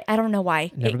yeah, I don't know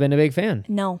why. Never been a big fan.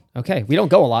 No. Okay. We don't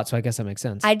go a lot, so I guess that makes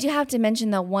sense. I do have to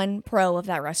mention the one pro of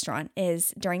that restaurant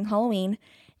is during Halloween,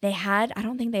 they had, I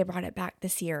don't think they brought it back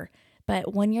this year,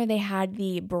 but one year they had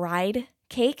the bride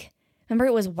cake. Remember,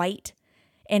 it was white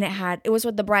and it was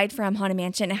with the bride from Haunted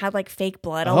Mansion. It had like fake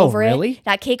blood all over really? it.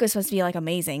 That cake was supposed to be like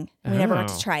amazing. We never got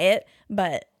to try it,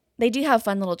 but they do have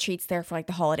fun little treats there for like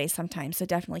the holidays sometimes. So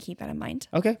definitely keep that in mind.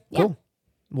 Okay, cool.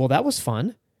 Well, that was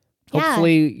fun.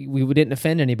 Hopefully we didn't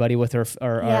offend anybody with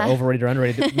our overrated or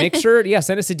underrated. Make sure,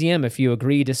 send us a DM if you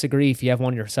agree, disagree, if you have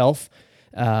one yourself.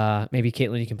 Maybe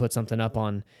Caitlin, you can put something up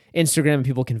on Instagram and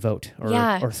people can vote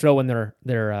or throw in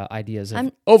their ideas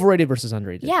of overrated versus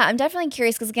underrated. Yeah, I'm definitely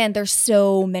curious because again, there's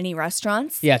so many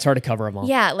restaurants. Yeah, it's hard to cover them all.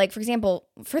 Yeah, like for example,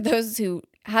 for those who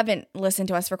haven't listened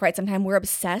to us for quite some time, we're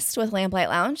obsessed with Lamplight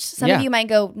Lounge. Some of you might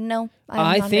go, no,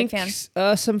 I'm not a big fan.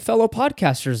 I think some fellow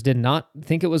podcasters did not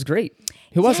think it was great.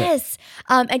 Who was it? Yes,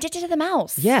 Addicted to the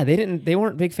Mouse. Yeah, they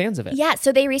weren't big fans of it. Yeah,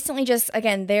 so they recently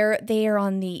they are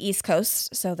on the East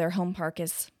Coast, so their home park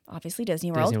is obviously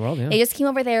Disney World. Yeah. They just came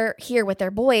over here with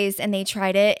their boys and they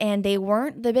tried it and they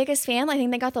weren't the biggest fan. I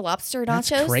think they got the lobster nachos.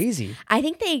 That's crazy. I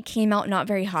think they came out not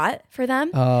very hot for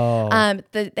them. Oh.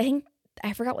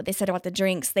 I forgot what they said about the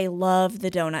drinks. They love the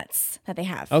donuts that they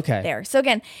have there. So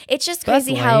again, it's just That's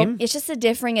crazy how lame. it's just a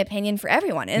differing opinion for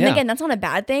everyone. And again, that's not a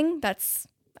bad thing. That's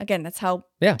how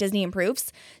Disney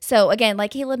improves. So again,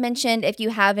 like Caleb mentioned, if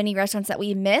you have any restaurants that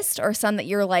we missed or some that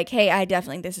you're like, hey, I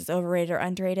definitely think this is overrated or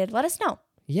underrated, let us know.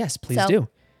 Yes, please do.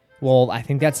 Well, I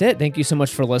think that's it. Thank you so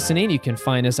much for listening. You can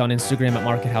find us on Instagram at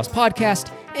Market House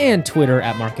Podcast and Twitter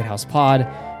at Market House Pod.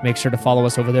 Make sure to follow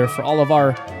us over there for all of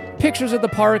our pictures of the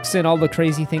parks and all the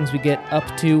crazy things we get up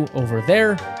to over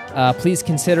there. Please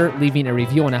consider leaving a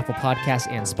review on Apple Podcasts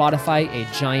and Spotify,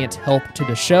 a giant help to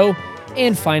the show.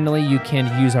 And finally, you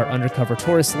can use our Undercover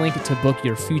Tourist link to book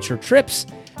your future trips.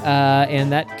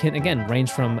 And that can, again, range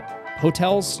from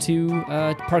hotels to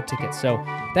park tickets. So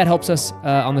that helps us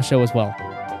on the show as well.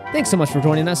 Thanks so much for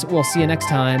joining us. We'll see you next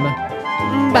time.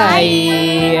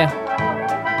 Bye.